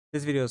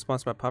This video is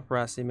sponsored by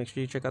Paparazzi. Make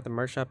sure you check out the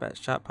merch shop at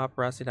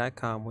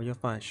shoppaparazzi.com where you'll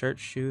find shirts,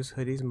 shoes,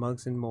 hoodies,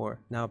 mugs, and more.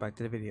 Now back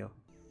to the video.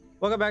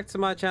 Welcome back to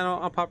my channel.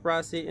 I'm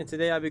Paparazzi, and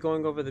today I'll be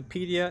going over the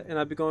Pedia, and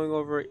I'll be going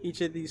over each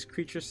of these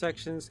creature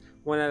sections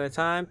one at a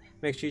time.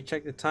 Make sure you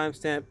check the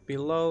timestamp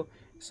below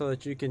so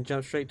that you can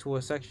jump straight to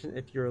a section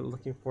if you're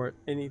looking for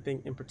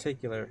anything in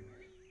particular.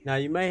 Now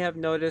you may have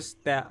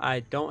noticed that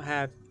I don't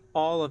have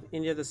all of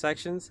any of the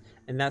sections,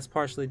 and that's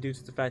partially due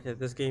to the fact that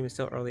this game is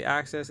still early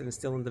access and is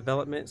still in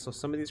development, so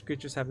some of these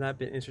creatures have not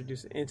been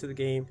introduced into the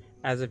game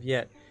as of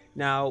yet.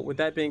 Now with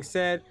that being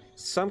said,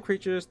 some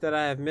creatures that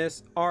I have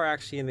missed are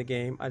actually in the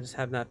game. I just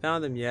have not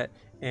found them yet,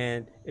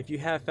 and if you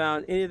have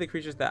found any of the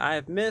creatures that I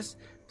have missed,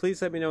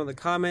 please let me know in the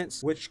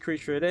comments which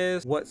creature it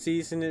is, what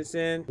season it's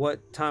in,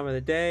 what time of the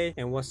day,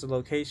 and what's the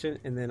location,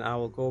 and then I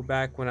will go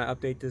back when I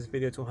update this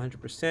video to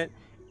 100%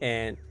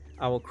 and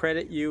I will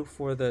credit you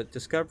for the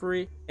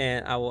discovery,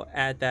 and I will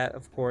add that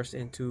of course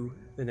into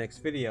the next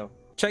video.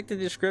 Check the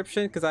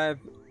description because I have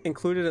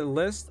included a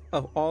list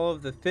of all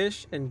of the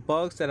fish and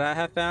bugs that I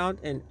have found,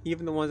 and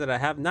even the ones that I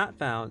have not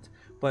found.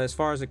 But as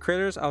far as the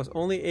critters, I was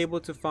only able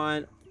to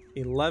find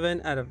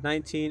 11 out of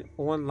 19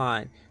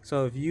 online.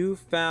 So if you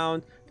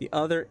found the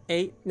other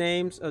 8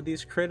 names of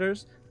these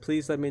critters,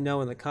 please let me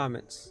know in the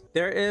comments.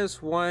 There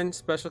is one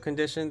special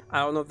condition. I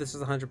don't know if this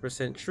is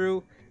 100%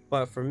 true,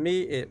 but for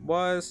me it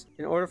was.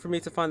 In order for me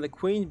to find the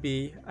queen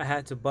bee, I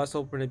had to bust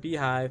open a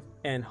beehive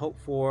and hope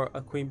for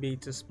a queen bee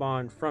to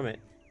spawn from it.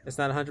 It's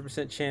not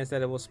 100% chance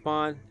that it will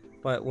spawn,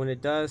 but when it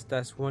does,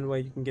 that's one way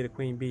you can get a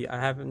queen bee. I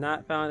have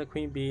not found a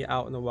queen bee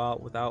out in the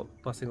wild without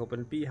busting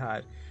open a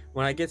beehive.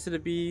 When I get to the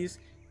bees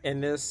in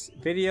this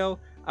video,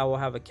 I will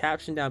have a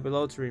caption down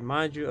below to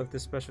remind you of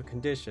this special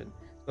condition.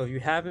 So if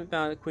you haven't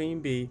found a queen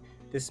bee,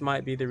 this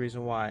might be the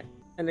reason why.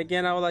 And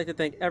again, I would like to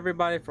thank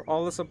everybody for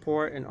all the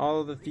support and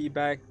all of the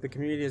feedback. The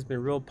community has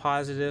been real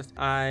positive.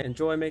 I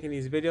enjoy making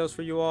these videos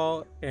for you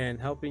all and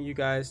helping you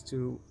guys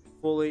to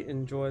fully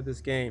enjoy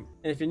this game.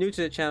 And if you're new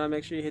to the channel,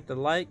 make sure you hit the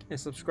like and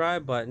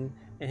subscribe button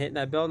and hit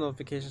that bell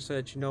notification so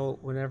that you know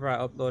whenever I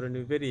upload a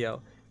new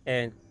video,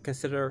 and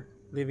consider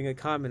leaving a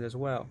comment as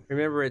well.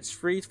 Remember, it's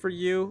free for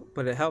you,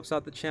 but it helps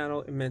out the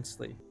channel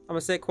immensely. I'm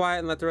gonna stay quiet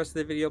and let the rest of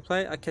the video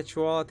play. I'll catch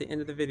you all at the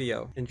end of the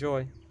video.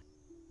 Enjoy.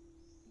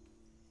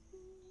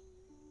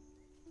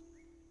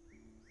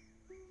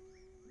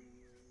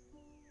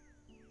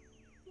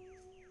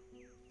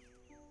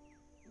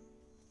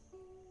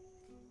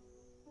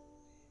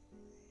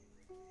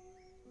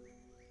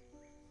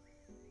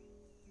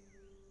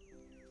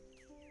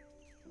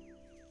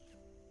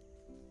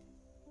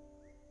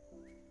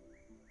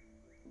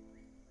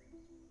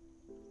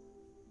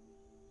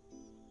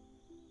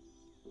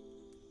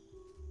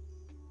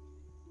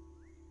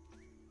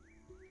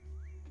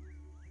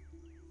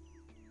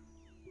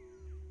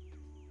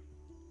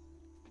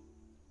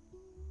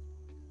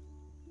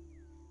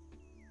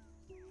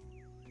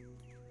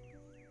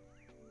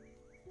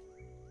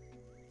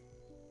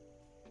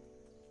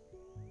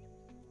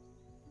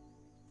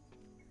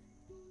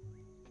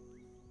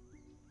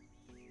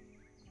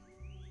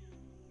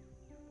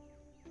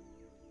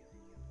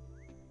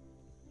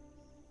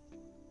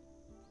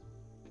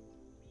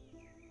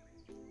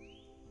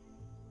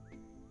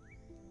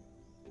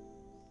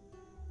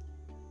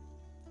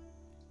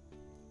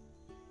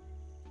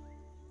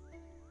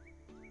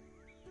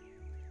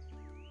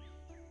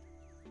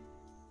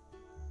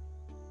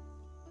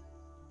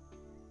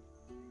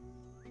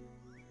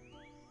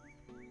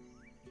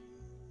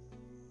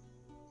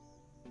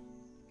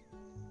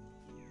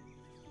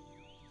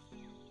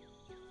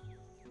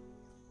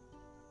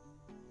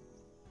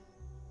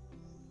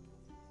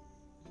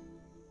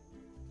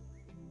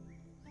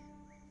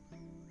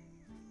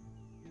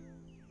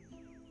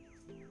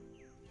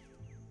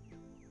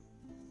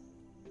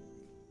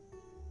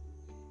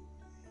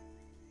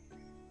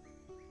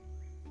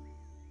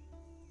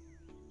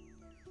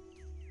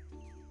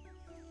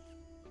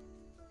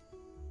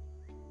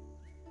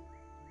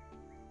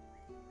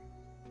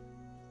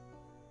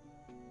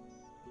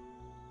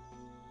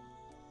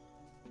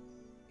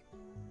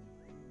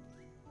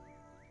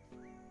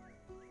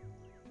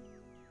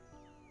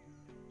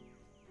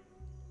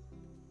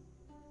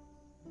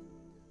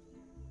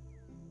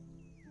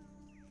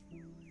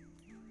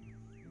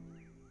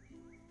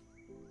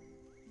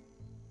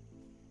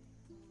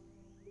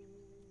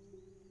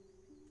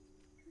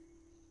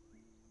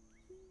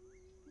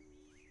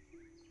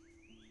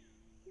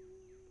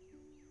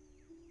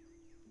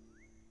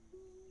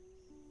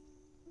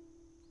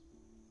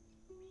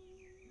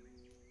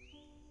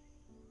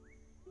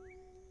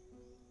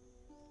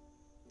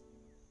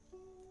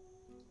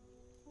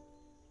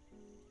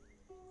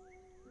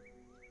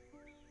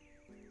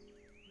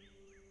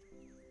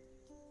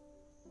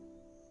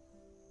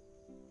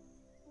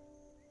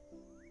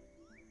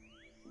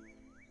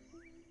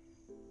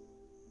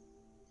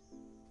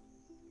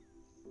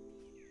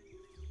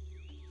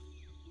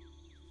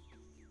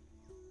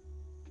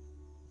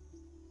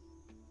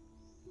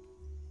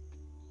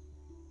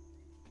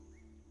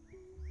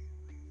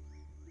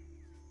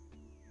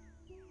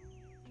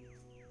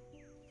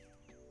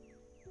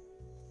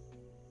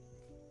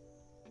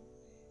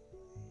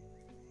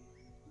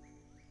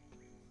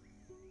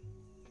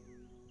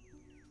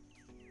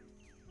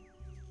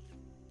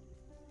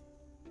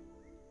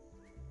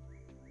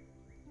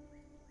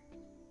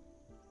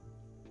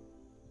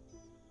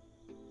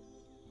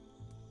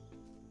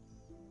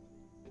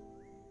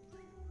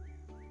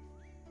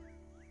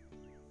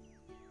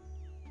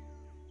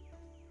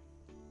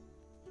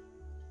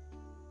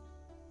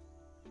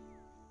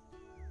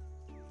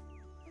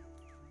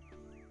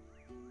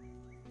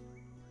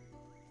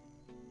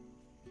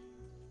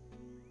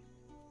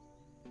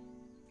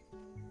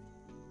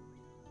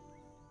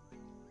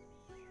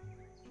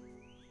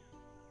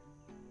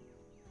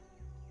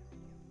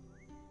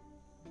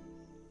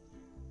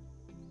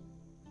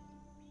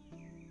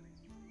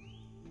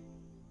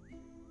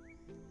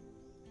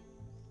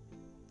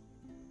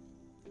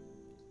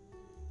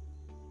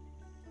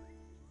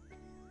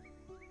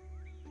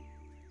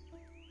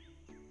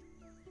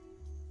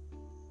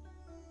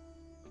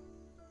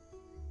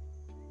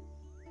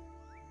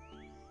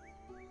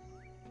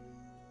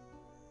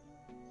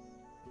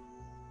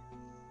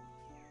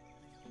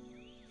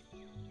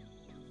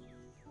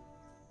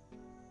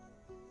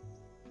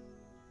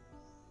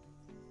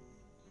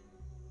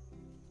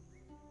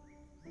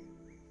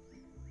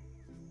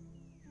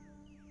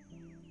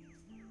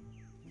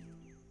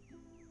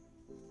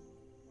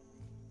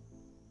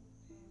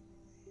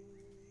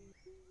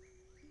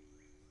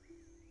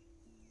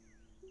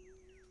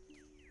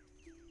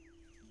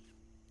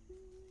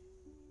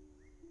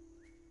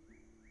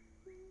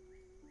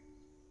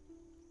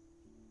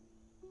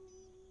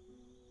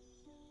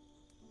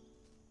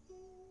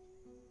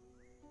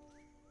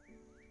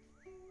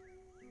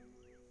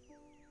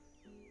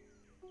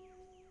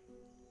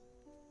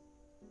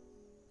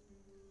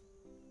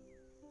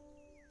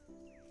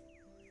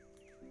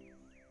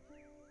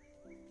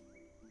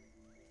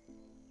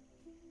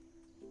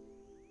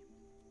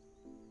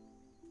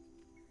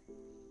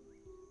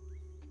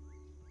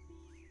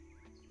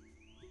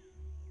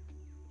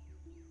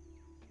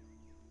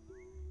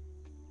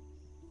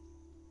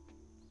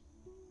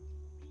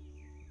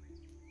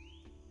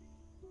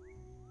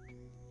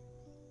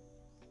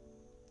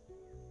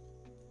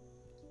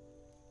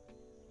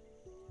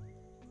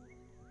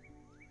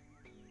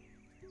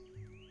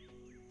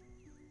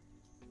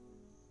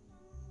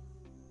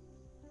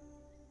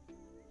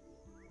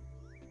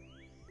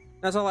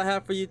 That's all I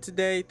have for you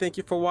today. Thank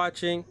you for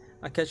watching.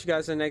 I'll catch you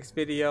guys in the next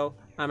video.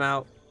 I'm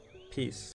out. Peace.